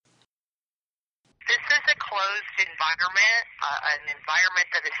This is a closed environment, an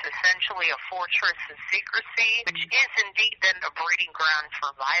environment that is essentially a fortress of secrecy, which is indeed then a breeding ground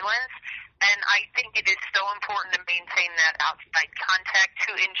for violence. And I think it is so important to maintain that outside contact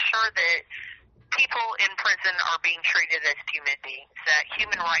to ensure that people in prison are being treated as human beings, that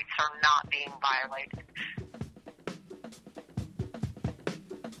human rights are not being violated.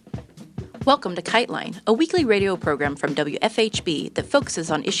 Welcome to KiteLine, a weekly radio program from WFHB that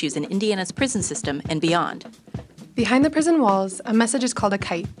focuses on issues in Indiana's prison system and beyond. Behind the prison walls, a message is called a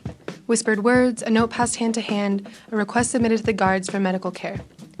kite. Whispered words, a note passed hand to hand, a request submitted to the guards for medical care.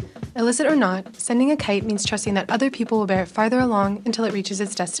 Illicit or not, sending a kite means trusting that other people will bear it farther along until it reaches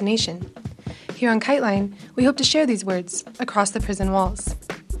its destination. Here on KiteLine, we hope to share these words across the prison walls.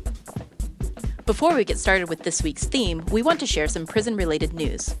 Before we get started with this week's theme, we want to share some prison-related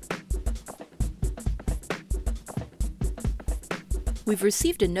news. We've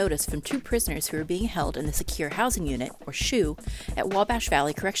received a notice from 2 prisoners who are being held in the Secure Housing Unit, or SHU, at Wabash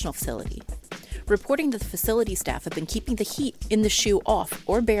Valley Correctional Facility, reporting that the facility staff have been keeping the heat in the SHU off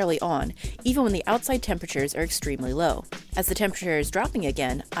or barely on, even when the outside temperatures are extremely low. As the temperature is dropping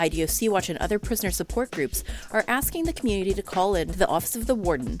again, IDO Sea-Watch and other prisoner support groups are asking the community to call in to the Office of the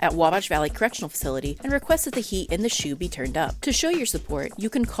Warden at Wabash Valley Correctional Facility and request that the heat in the SHU be turned up. To show your support, you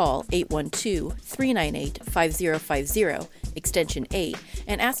can call 812-398-5050, extension 8,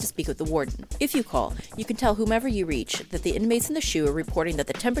 and ask to speak with the warden. If you call, you can tell whomever you reach that the inmates in the SHU are reporting that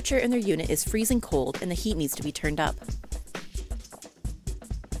the temperature in their unit is freezing cold and the heat needs to be turned up.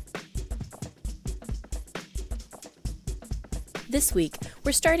 This week,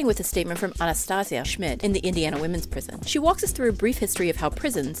 we're starting with a statement from Anastasia Schmidt in the Indiana Women's Prison. She walks us through a brief history of how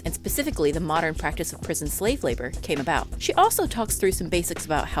prisons, and specifically the modern practice of prison slave labor, came about. She also talks through some basics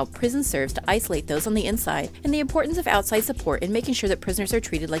about how prison serves to isolate those on the inside and the importance of outside support in making sure that prisoners are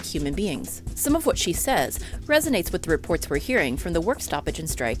treated like human beings. Some of what she says resonates with the reports we're hearing from the work stoppage and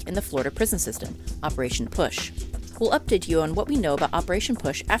strike in the Florida prison system, Operation Push. We'll update you on what we know about Operation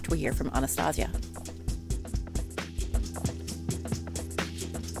Push after we hear from Anastasia.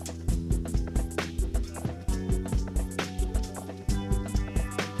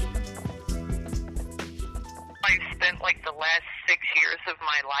 Of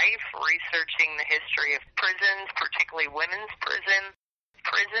my life researching the history of prisons, particularly women's prisons.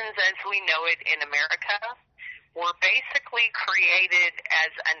 Prisons as we know it in America were basically created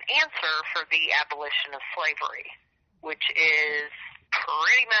as an answer for the abolition of slavery, which is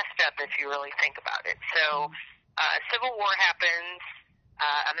pretty messed up if you really think about it. So Civil War happens,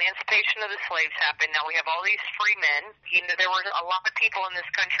 emancipation of the slaves happened. Now we have all these free men. You know, there were a lot of people in this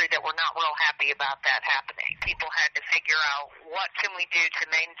country that were not real happy about that happening. People had to figure out, what can we do to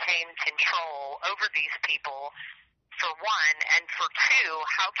maintain control over these people, for one, and for two,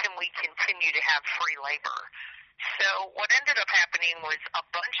 how can we continue to have free labor? So what ended up happening was a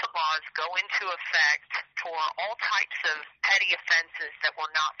bunch of laws go into effect for all types of petty offenses that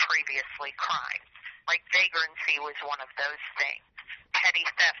were not previously crimes. Like vagrancy was one of those things, petty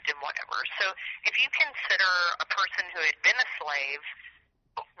theft and whatever. So if you consider a person who had been a slave,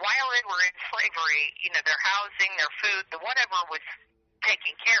 while they were in slavery, you know, their housing, their food, the whatever was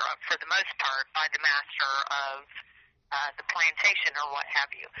taken care of for the most part by the master of the plantation or what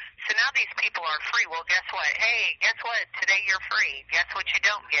have you. So now these people are free. Well, guess what? Hey, guess what? Today you're free. Guess what you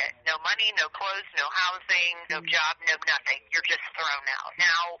don't get? No money, no clothes, no housing, no job, no nothing. You're just thrown out.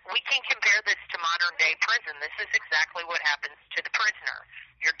 Now, we can compare this to modern day prison. This is exactly what happens to the prisoner.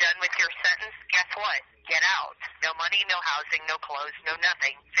 You're done with your sentence. Guess what? Get out. No money, no housing, no clothes, no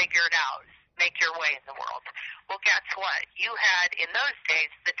nothing. Figure it out. Make your way in the world. Well, guess what? You had, in those days,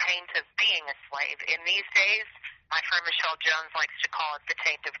 the taint of being a slave. In these days, my friend Michelle Jones likes to call it the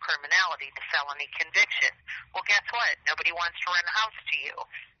taint of criminality, the felony conviction. Well, guess what? Nobody wants to rent a house to you.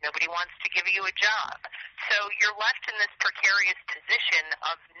 Nobody wants to give you a job. So you're left in this precarious position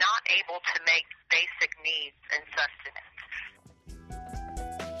of not able to make basic needs and sustenance.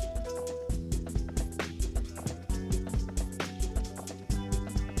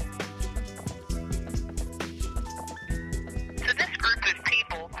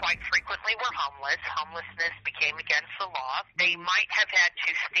 Quite frequently were homeless. Homelessness became against the law. They might have had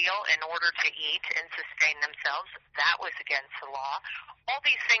to steal in order to eat and sustain themselves. That was against the law. All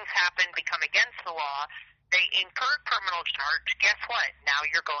these things happen, become against the law. They incurred criminal charge. Guess what? Now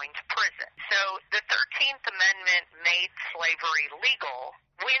you're going to prison. So the 13th Amendment made slavery legal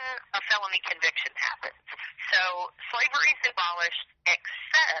when a felony conviction happens. So slavery is abolished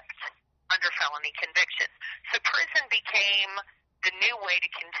except under felony conviction. So prison became the new way to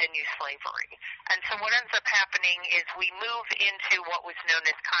continue slavery. And so what ends up happening is we move into what was known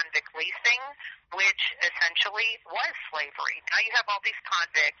as convict leasing, which essentially was slavery. Now you have all these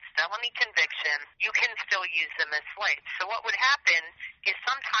convicts, felony conviction, you can still use them as slaves. So what would happen is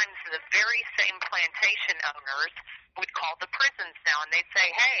sometimes the very same plantation owners would call the prisons now and they'd say,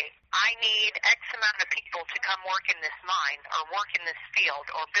 hey, I need X amount of people to come work in this mine or work in this field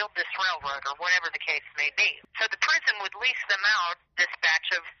or build this railroad or whatever the case may be. So the prison would lease them out, this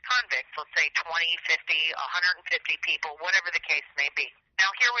batch of convicts, let's say 20, 50, 150 people, whatever the case may be.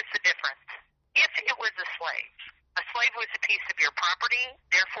 Now here was the difference. If it was a slave was a piece of your property,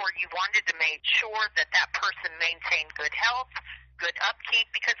 therefore you wanted to make sure that that person maintained good health, good upkeep,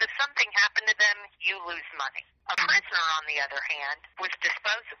 because if something happened to them, you lose money. A prisoner, on the other hand, was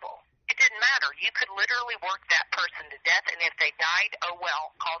disposable. It didn't matter. You could literally work that person to death, and if they died, oh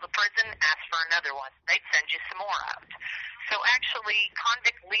well, call the prison, ask for another one. They'd send you some more out. So actually,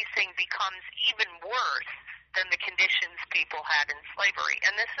 convict leasing becomes even worse than the conditions people had in slavery.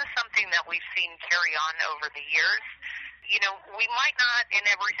 And this is something that we've seen carry on over the years. You know, we might not in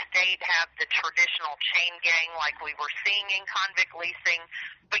every state have the traditional chain gang like we were seeing in convict leasing,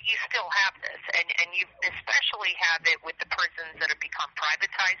 but you still have this. And you especially have it with the prisons that have become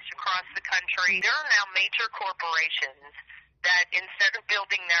privatized across the country. There are now major corporations that instead of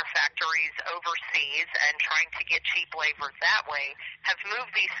building their factories overseas and trying to get cheap labor that way, have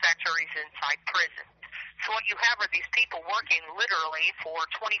moved these factories inside prisons. So what you have are these people working literally for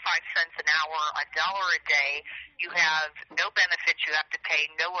 25 cents an hour, $1 a day. You have no benefits you have to pay,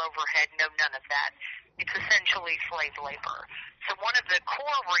 no overhead, no none of that. It's essentially slave labor. So one of the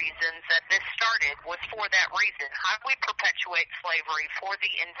core reasons that this started was for that reason. How do we perpetuate slavery for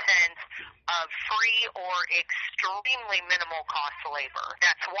the intent of free or extremely minimal cost labor?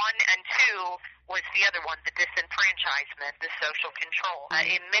 That's one. And two was the other one, the disenfranchisement, the social control.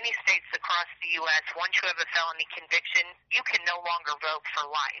 In many states across the U.S., once you have a felony conviction, you can no longer vote for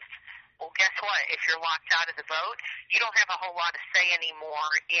life. Well, guess what? If you're locked out of the vote, you don't have a whole lot of say anymore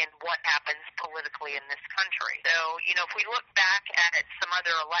in what happens politically in this country. So, you know, if we look back at some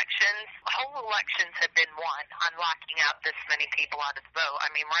other elections, whole elections have been won on locking out this many people out of the vote. I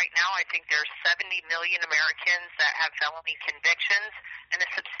mean, right now I think there's 70 million Americans that have felony convictions, and a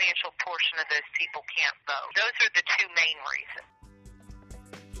substantial portion of those people can't vote. Those are the two main reasons.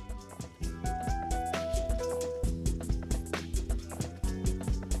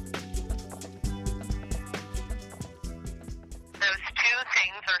 Those two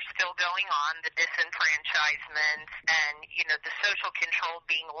things are still going on, the disenfranchisement and, you know, the social control,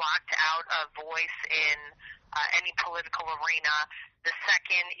 being locked out of voice in any political arena. The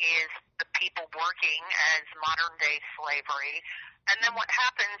second is the people working as modern-day slavery. And then what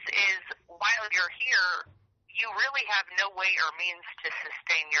happens is while you're here, you really have no way or means to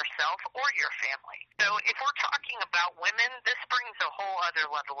sustain yourself or your family. So if we're talking about women, this brings a whole other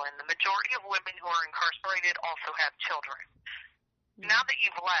level in. The majority of women who are incarcerated also have children. Now that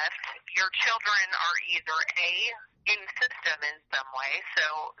you've left, your children are either in system in some way,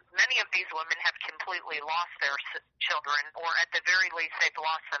 so many of these women have completely lost their children, or at the very least they've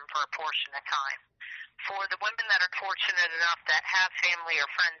lost them for a portion of time. For the women that are fortunate enough that have family or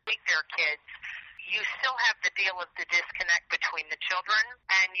friends meet their kids, you still have the deal of the disconnect between the children,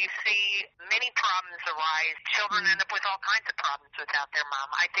 and you see many problems arise. Children end up with all kinds of problems without their mom.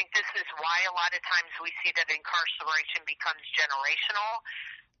 I think this is why a lot of times we see that incarceration becomes generational.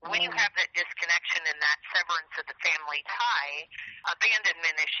 When you have that disconnection and that severance of the family tie,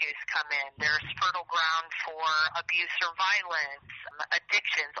 abandonment issues come in. There's fertile ground for abuse or violence,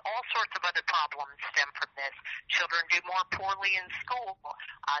 addictions, all sorts of other problems stem from this. Children do more poorly in school.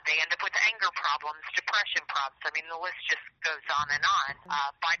 They end up with anger problems, depression problems. I mean, the list just goes on and on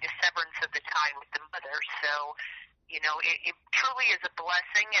by the severance of the tie with the mother. So, you know, it truly is a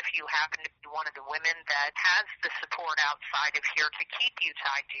blessing if you happen to be one of the women that has the support outside of here to keep you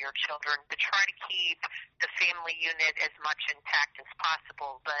tied to your children, to try to keep the family unit as much intact as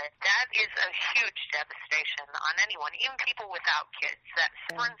possible. But that is a huge devastation on anyone, even people without kids, that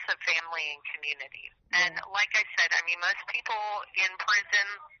severance of family and community. And like I said, I mean, most people in prison,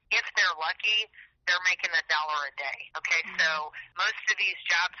 if they're lucky, they're making $1 a day. Okay, so most of these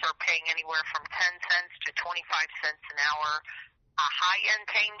jobs are paying anywhere from 10 cents to 25 cents an hour. A high-end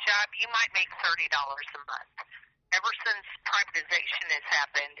paying job, you might make $30 a month. Ever since privatization has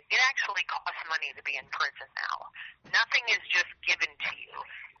happened, it actually costs money to be in prison now. Nothing is just given to you.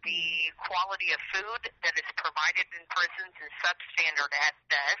 The quality of food that is provided in prisons is substandard at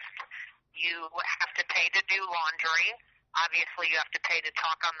best. You have to pay to do laundry. Obviously, you have to pay to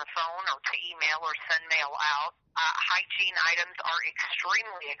talk on the phone or to email or send mail out. Hygiene items are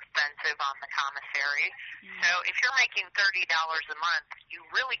extremely expensive on the commissary. So if you're making $30 a month, you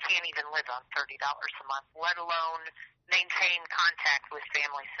really can't even live on $30 a month, let alone maintain contact with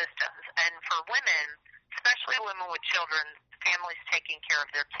family systems. And for women, especially women with children, families taking care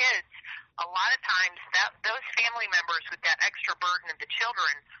of their kids, a lot of times those family members with that extra burden of the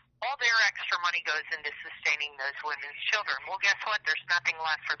children, all their extra money goes into sustaining those women's children. Well, guess what? There's nothing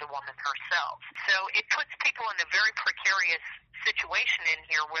left for the woman herself. So it puts people in a very precarious situation in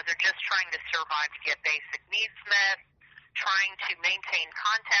here where they're just trying to survive to get basic needs met, trying to maintain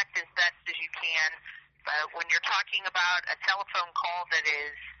contact as best as you can. But when you're talking about a telephone call that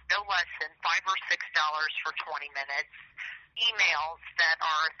is no less than $5 or $6 for 20 minutes, emails that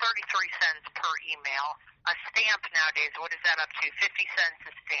are 33 cents per email, a stamp nowadays, what is that up to? 50 cents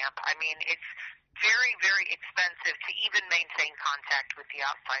a stamp. I mean, it's very, very expensive to even maintain contact with the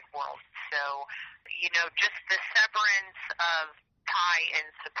outside world. So, just the severance of tie and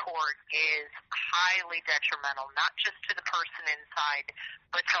support is highly detrimental, not just to the person inside,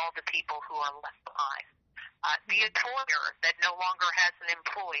 but to all the people who are left behind. The employer that no longer has an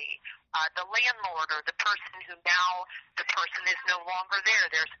employee, the landlord or the person who now the person is no longer there.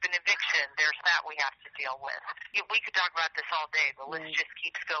 There's been eviction. There's that we have to deal with. We could talk about this all day. The list just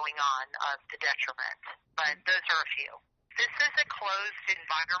keeps going on of the detriment. But those are a few. This is a closed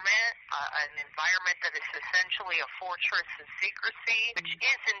environment, an environment that is essentially a fortress of secrecy, which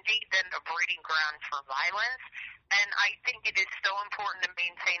is indeed then a breeding ground for violence. And I think it is so important to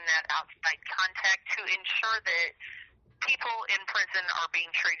maintain that outside contact to ensure that people in prison are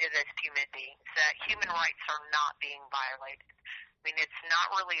being treated as human beings, that human rights are not being violated. I mean, it's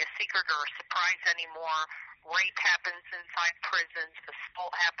not really a secret or a surprise anymore. Rape happens inside prisons.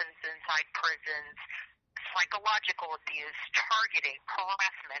 Assault happens inside prisons. Psychological abuse, targeting,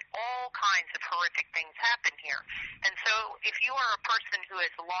 harassment, all kinds of horrific things happen here. And so if you are a person who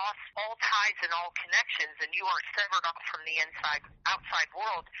has lost all ties and all connections and you are severed off from the outside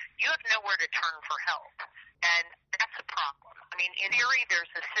world, you have nowhere to turn for help. And that's a problem. I mean, in theory,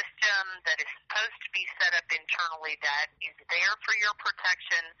 there's a system that is supposed to be set up internally that is there for your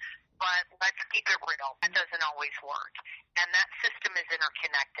protection, but let's keep it real. That doesn't always work. And that system is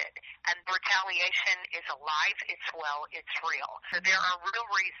interconnected. And retaliation is alive, it's well, it's real. So there are real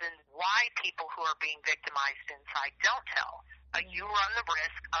reasons why people who are being victimized inside don't tell. You run the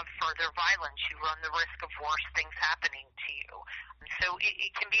risk of further violence. You run the risk of worse things happening to you. And so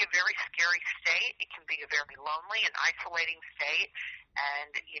it can be a very scary state. It can be a very lonely and isolating state.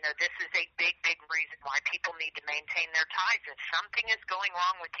 And, this is a big, big reason why people need to maintain their ties. If something is going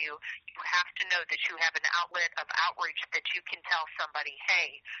wrong with you, you have to know that you have an outlet of outreach that you can tell somebody,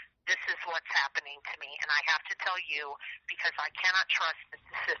 hey, this is what's happening to me, and I have to tell you because I cannot trust that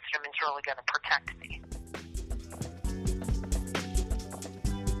the system is really going to protect me.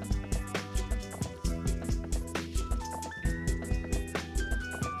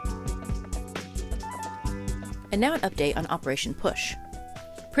 And now an update on Operation Push.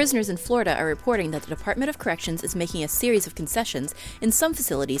 Prisoners in Florida are reporting that the Department of Corrections is making a series of concessions in some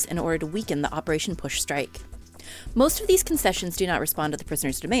facilities in order to weaken the Operation Push strike. Most of these concessions do not respond to the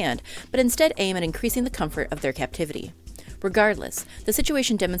prisoners' demand, but instead aim at increasing the comfort of their captivity. Regardless, the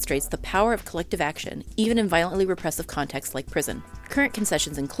situation demonstrates the power of collective action, even in violently repressive contexts like prison. Current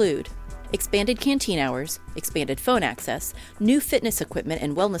concessions include expanded canteen hours, expanded phone access, new fitness equipment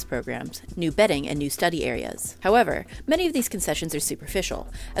and wellness programs, new bedding, and new study areas. However, many of these concessions are superficial,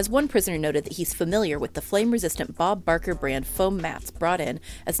 as one prisoner noted that he's familiar with the flame-resistant Bob Barker brand foam mats brought in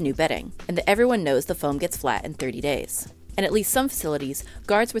as new bedding, and that everyone knows the foam gets flat in 30 days. In at least some facilities,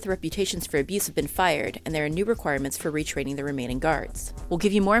 guards with reputations for abuse have been fired, and there are new requirements for retraining the remaining guards. We'll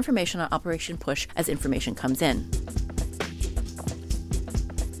give you more information on Operation Push as information comes in.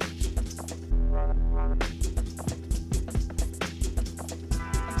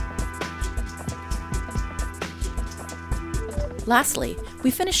 Lastly,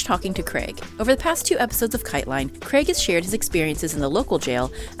 we finished talking to Craig. Over the past 2 episodes of KiteLine, Craig has shared his experiences in the local jail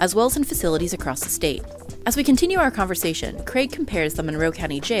as well as in facilities across the state. As we continue our conversation, Craig compares the Monroe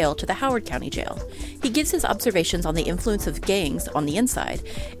County Jail to the Howard County Jail. He gives his observations on the influence of gangs on the inside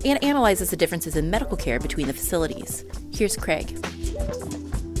and analyzes the differences in medical care between the facilities. Here's Craig.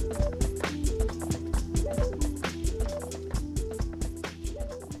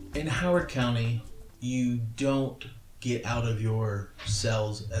 In Howard County, you don't get out of your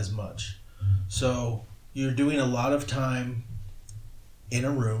cells as much. So you're doing a lot of time in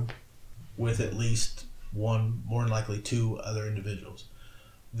a room with at least one, more than likely 2 other individuals.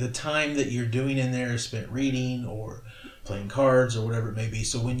 The time that you're doing in there is spent reading or playing cards or whatever it may be.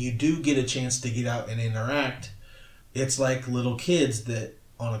 So when you do get a chance to get out and interact it's like little kids that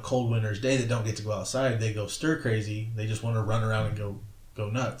on a cold winter's day that don't get to go outside, they go stir crazy. They just want to run around and go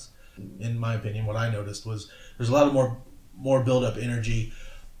nuts. In my opinion, what I noticed was there's a lot of more build up energy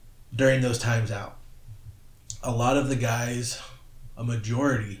during those times out. A lot of the guys, a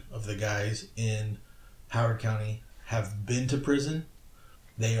majority of the guys in Howard County have been to prison.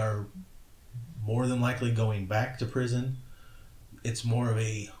 They are more than likely going back to prison. It's more of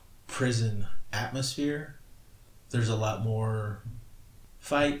a prison atmosphere. There's a lot more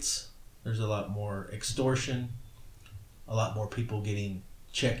fights. There's a lot more extortion. A lot more people getting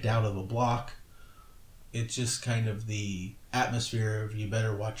checked out of a block. It's just kind of the atmosphere of you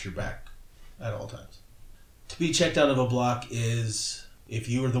better watch your back at all times. To be checked out of a block is if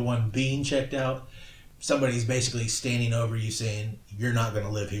you were the one being checked out, somebody's basically standing over you saying, you're not going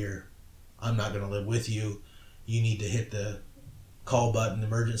to live here. I'm not going to live with you. You need to hit the call button,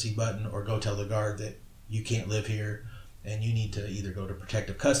 emergency button, or go tell the guard that you can't live here and you need to either go to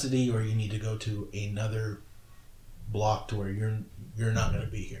protective custody or you need to go to another block to where you're not going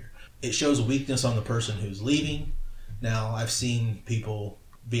to be here. It shows weakness on the person who's leaving. Now, I've seen people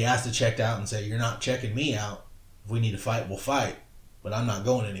be asked to check out and say, you're not checking me out. If we need to fight, we'll fight, but I'm not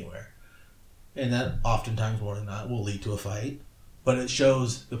going anywhere. And that oftentimes, more than not, will lead to a fight. But it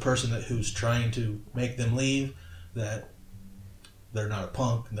shows the person who's trying to make them leave that they're not a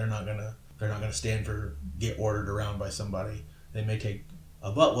punk. They're not gonna stand for get ordered around by somebody. They may take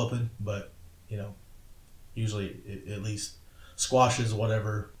a butt whooping, but usually it at least squashes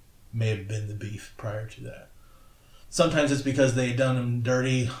whatever may have been the beef prior to that. Sometimes it's because they done them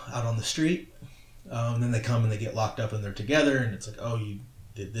dirty out on the street. Then they come and they get locked up and they're together, and it's like, oh, you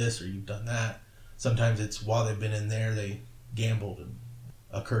did this or you've done that. Sometimes it's while they've been in there, they gambled and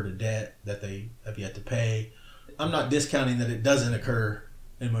occurred a debt that they have yet to pay. I'm not discounting that it doesn't occur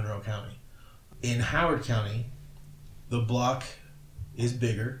in Monroe County. In Howard County, the block is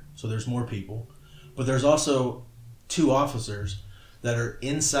bigger, so there's more people, but there's also 2 officers that are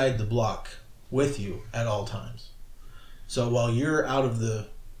inside the block with you at all times. So while you're out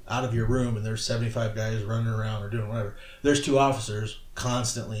of your room and there's 75 guys running around or doing whatever, there's 2 officers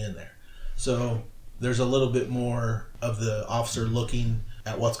constantly in there. So there's a little bit more of the officer looking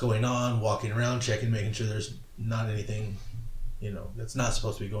at what's going on, walking around, checking, making sure there's not anything, that's not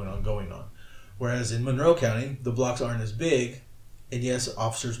supposed to be going on. Whereas in Monroe County, the blocks aren't as big, and yes,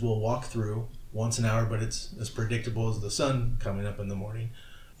 officers will walk through once an hour, but it's as predictable as the sun coming up in the morning.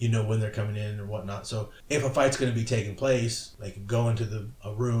 You know when they're coming in or whatnot. So if a fight's going to be taking place, they can go into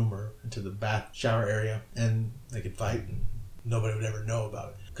a room or into the bath shower area and they could fight and nobody would ever know about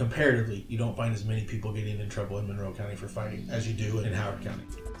it. Comparatively, you don't find as many people getting in trouble in Monroe County for fighting as you do in Howard County.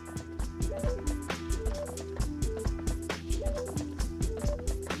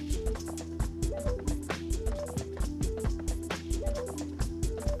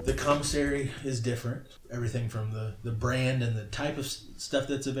 The commissary is different. Everything from the brand and the type of stuff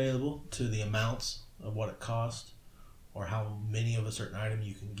that's available to the amounts of what it costs or how many of a certain item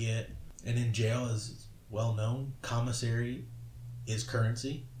you can get. And in jail, as well known, commissary is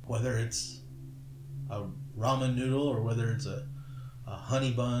currency. Whether it's a ramen noodle or whether it's a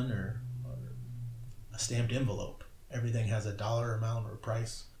honey bun or a stamped envelope, everything has a dollar amount or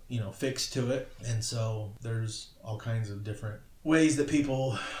price, fixed to it. And so there's all kinds of different ways that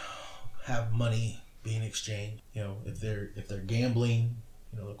people have money being exchanged. If they're gambling,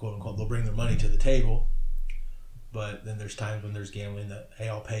 quote unquote, they'll bring their money to the table. But then there's times when there's gambling that, hey,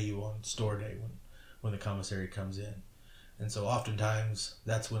 I'll pay you on store day when the commissary comes in. And so oftentimes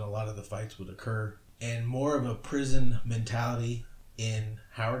that's when a lot of the fights would occur. And more of a prison mentality in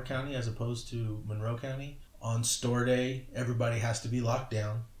Howard County as opposed to Monroe County. On store day, everybody has to be locked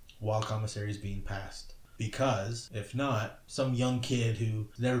down while commissary is being passed. Because if not, some young kid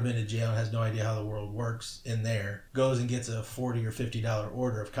who's never been to jail and has no idea how the world works in there goes and gets a $40 or $50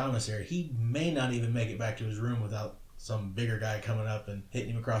 order of commissary. He may not even make it back to his room without some bigger guy coming up and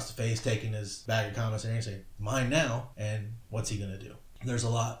hitting him across the face, taking his bag of commissary and saying, mine now, and what's he going to do? There's a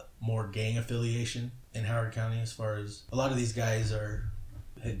lot more gang affiliation in Howard County as far as a lot of these guys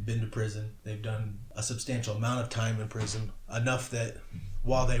had been to prison. They've done a substantial amount of time in prison, enough that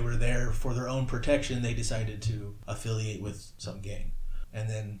while they were there for their own protection, they decided to affiliate with some gang. And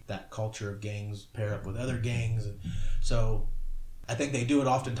then that culture of gangs pair up with other gangs. And so I think they do it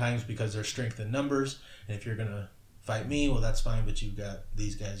oftentimes because there's strength in numbers. And if you're going to fight me, well, that's fine, but you've got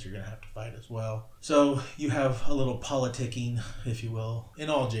these guys you're going to have to fight as well. So you have a little politicking, if you will, in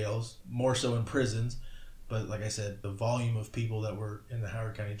all jails, more so in prisons. But like I said, the volume of people that were in the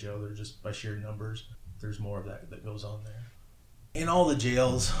Howard County jail, they're just by sheer numbers, there's more of that goes on there. In all the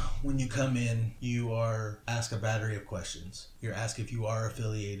jails, when you come in, you are asked a battery of questions. You're asked if you are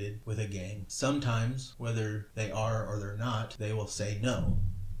affiliated with a gang. Sometimes, whether they are or they're not, they will say no.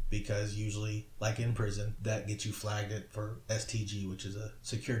 Because usually, like in prison, that gets you flagged for STG, which is a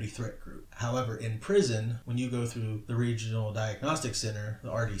security threat group. However, in prison, when you go through the Regional Diagnostic Center,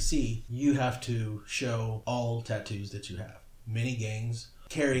 the RDC, you have to show all tattoos that you have. Many gangs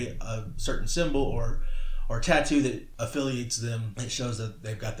carry a certain symbol or tattoo that affiliates them. It shows that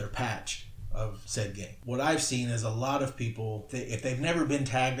they've got their patch of said gang. What I've seen is a lot of people, if they've never been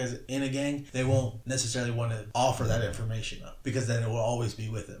tagged as in a gang, they won't necessarily want to offer that information up because then it will always be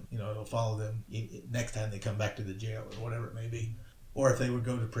with them. It'll follow them next time they come back to the jail or whatever it may be. Or if they would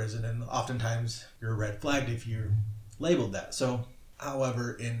go to prison, and oftentimes you're red flagged if you're labeled that. So,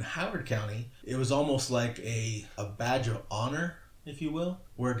 however, in Howard County, it was almost like a badge of honor, if you will,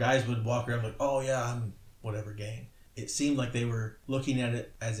 where guys would walk around like, oh yeah, I'm whatever gang. It seemed like they were looking at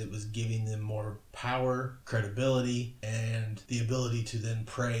it as it was giving them more power, credibility, and the ability to then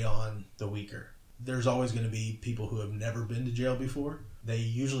prey on the weaker. There's always going to be people who have never been to jail before. They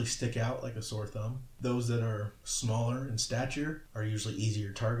usually stick out like a sore thumb. Those that are smaller in stature are usually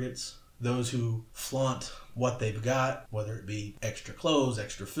easier targets. Those who flaunt what they've got, whether it be extra clothes,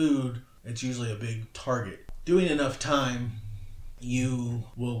 extra food, it's usually a big target. Doing enough time, you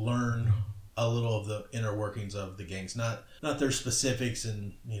will learn a little of the inner workings of the gangs, not their specifics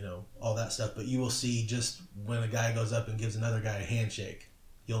and all that stuff, but you will see just when a guy goes up and gives another guy a handshake,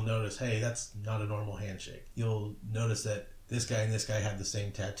 you'll notice, hey, that's not a normal handshake. You'll notice that this guy and this guy have the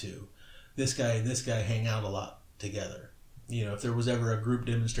same tattoo. This guy and this guy hang out a lot together. If there was ever a group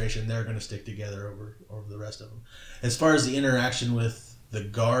demonstration, they're going to stick together over the rest of them. As far as the interaction with the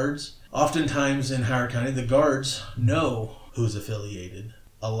guards, oftentimes in Howard County, the guards know who's affiliated.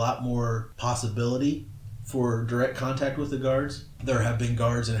 A lot more possibility for direct contact with the guards. There have been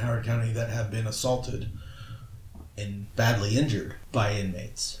guards in Howard County that have been assaulted and badly injured by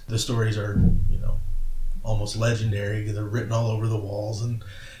inmates. The stories are, almost legendary. They're written all over the walls and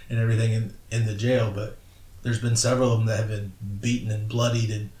everything in the jail, but there's been several of them that have been beaten and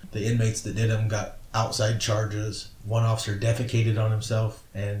bloodied, and the inmates that did them got outside charges. One officer defecated on himself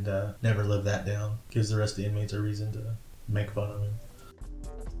and never lived that down. Gives the rest of the inmates a reason to make fun of him.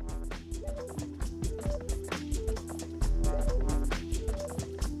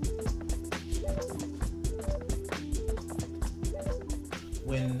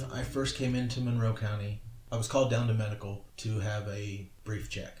 When I first came into Monroe County, I was called down to medical to have a brief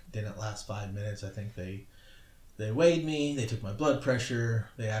check. Didn't last 5 minutes. I think they weighed me, they took my blood pressure,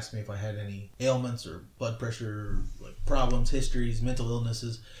 they asked me if I had any ailments or blood pressure problems, histories, mental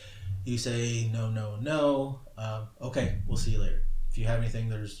illnesses. You say no. Okay, we'll see you later. If you have anything,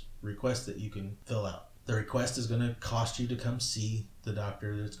 there's requests that you can fill out. The request is going to cost you to come see the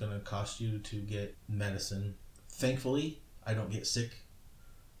doctor. It's going to cost you to get medicine. Thankfully, I don't get sick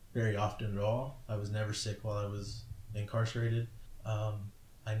very often at all. I was never sick while I was incarcerated.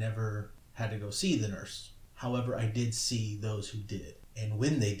 I never had to go see the nurse. However, I did see those who did. And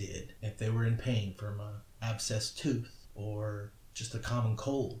when they did, if they were in pain from an abscessed tooth or just a common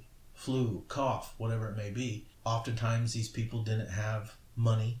cold, flu, cough, whatever it may be, oftentimes these people didn't have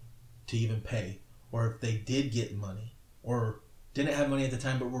money to even pay. Or if they did get money, or didn't have money at the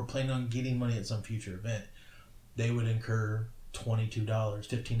time but were planning on getting money at some future event, they would incur $22,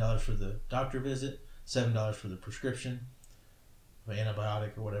 $15 for the doctor visit, $7 for the prescription, of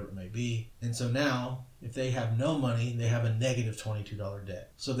antibiotic or whatever it may be. And so now, if they have no money, they have a negative $22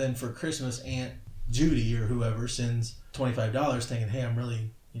 debt. So then for Christmas, Aunt Judy or whoever sends $25 thinking, hey, I'm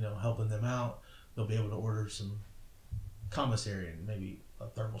really, helping them out. They'll be able to order some commissary and maybe a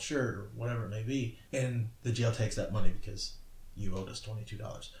thermal shirt or whatever it may be. And the jail takes that money because you owed us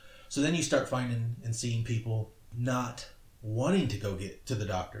 $22. So then you start finding and seeing people not wanting to go get to the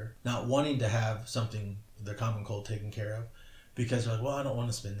doctor, not wanting to have something, their common cold, taken care of, because they're like, well, I don't want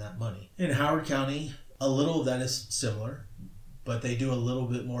to spend that money. In Howard County, a little of that is similar, but they do a little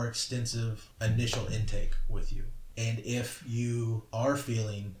bit more extensive initial intake with you. And if you are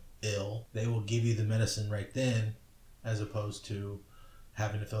feeling ill, they will give you the medicine right then, as opposed to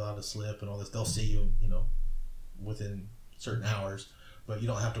having to fill out a slip and all this. They'll see you, within certain hours, but you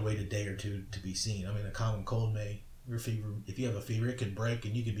don't have to wait a day or two to be seen. I mean, a common cold your fever, if you have a fever, it could break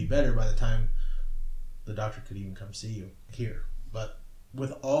and you could be better by the time the doctor could even come see you here. But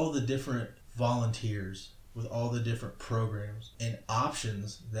with all the different volunteers, with all the different programs and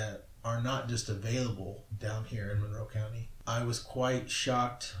options that are not just available down here in Monroe County, I was quite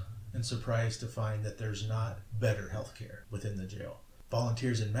shocked and surprised to find that there's not better health care within the jail.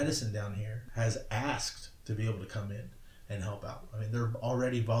 Volunteers in Medicine down here has asked to be able to come in and help out. I mean, they're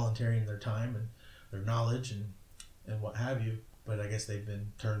already volunteering their time and their knowledge and what have you, but I guess they've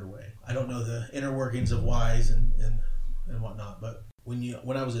been turned away. I don't know the inner workings of WISE and whatnot, but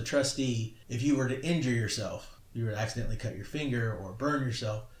when I was a trustee, if you were to injure yourself, you were to accidentally cut your finger or burn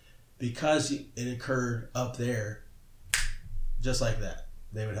yourself, because it occurred up there, just like that,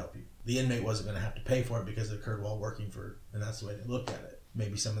 they would help you. The inmate wasn't going to have to pay for it because it occurred while working and that's the way they looked at it.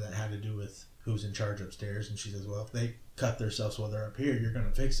 Maybe some of that had to do with who's in charge upstairs, and she says, well, if they cut themselves while they're up here, you're going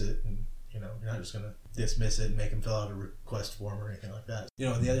to fix it, and you're not just going to dismiss it and make them fill out a request form or anything like that.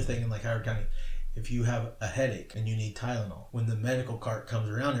 And the other thing in like Howard County, if you have a headache and you need Tylenol, when the medical cart comes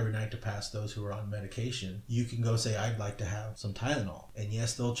around every night to pass those who are on medication, you can go say, I'd like to have some Tylenol. And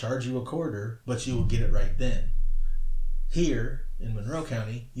yes, they'll charge you $0.25, but you will get it right then. Here in Monroe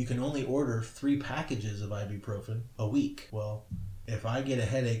County, you can only order 3 packages of ibuprofen a week. Well, if I get a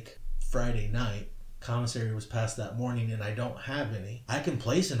headache Friday night, commissary was passed that morning, and I don't have any, I can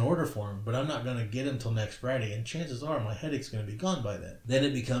place an order for them, but I'm not going to get them until next Friday, and chances are my headache's going to be gone by then. Then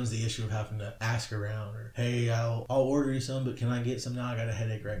it becomes the issue of having to ask around, or, hey, I'll order you some, but can I get some now? I got a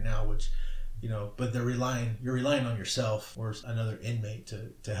headache right now, which, but you're relying on yourself or another inmate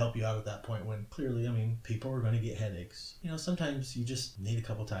to help you out at that point, when clearly, people are going to get headaches. Sometimes you just need a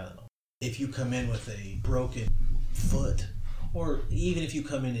couple Tylenol. If you come in with a broken foot, or even if you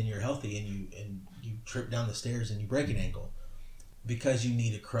come in and you're healthy and you trip down the stairs and you break an ankle, because you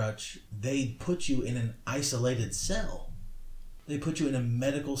need a crutch, they put you in an isolated cell. They put you in a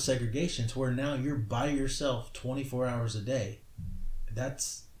medical segregation to where now you're by yourself 24 hours a day.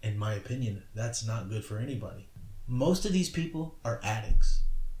 That's, in my opinion, that's not good for anybody. Most of these people are addicts.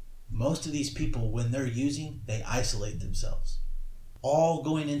 Most of these people, when they're using, they isolate themselves. All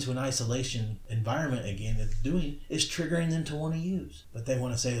going into an isolation environment again is triggering them to want to use. But they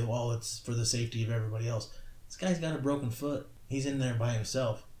want to say, well, it's for the safety of everybody else. This guy's got a broken foot. He's in there by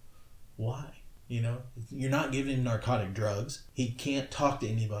himself. Why? You're not giving him narcotic drugs. He can't talk to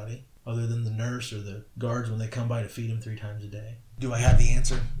anybody other than the nurse or the guards when they come by to feed him 3 times a day. Do I have the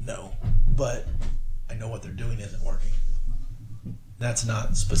answer? No. But I know what they're doing isn't working. That's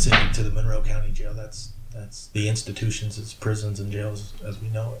not specific to the Monroe County Jail. That's the institutions, it's prisons and jails as we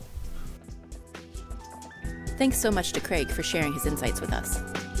know it. Thanks so much to Craig for sharing his insights with us.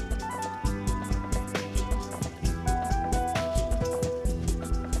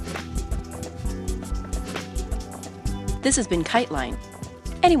 This has been KiteLine.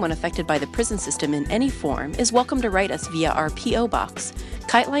 Anyone affected by the prison system in any form is welcome to write us via our P.O. Box,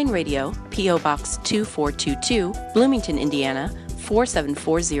 KiteLine Radio, P.O. Box 2422, Bloomington, Indiana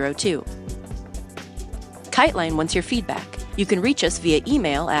 47402. KiteLine wants your feedback. You can reach us via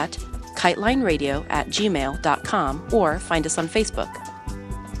email at kitelineradio@gmail.com or find us on Facebook.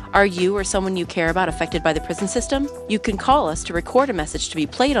 Are you or someone you care about affected by the prison system? You can call us to record a message to be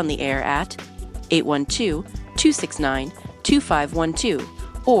played on the air at 812-269-2512,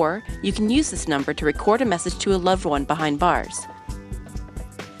 or you can use this number to record a message to a loved one behind bars.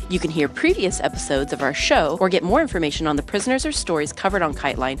 You can hear previous episodes of our show or get more information on the prisoners or stories covered on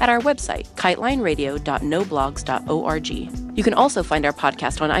KiteLine at our website, kitelineradio.noblogs.org. You can also find our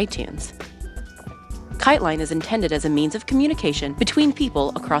podcast on iTunes. KiteLine is intended as a means of communication between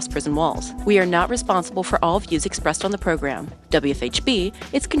people across prison walls. We are not responsible for all views expressed on the program. WFHB,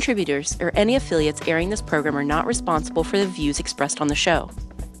 its contributors, or any affiliates airing this program are not responsible for the views expressed on the show.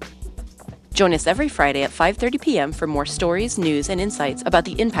 Join us every Friday at 5:30 p.m. for more stories, news, and insights about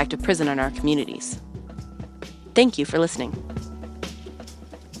the impact of prison on our communities. Thank you for listening.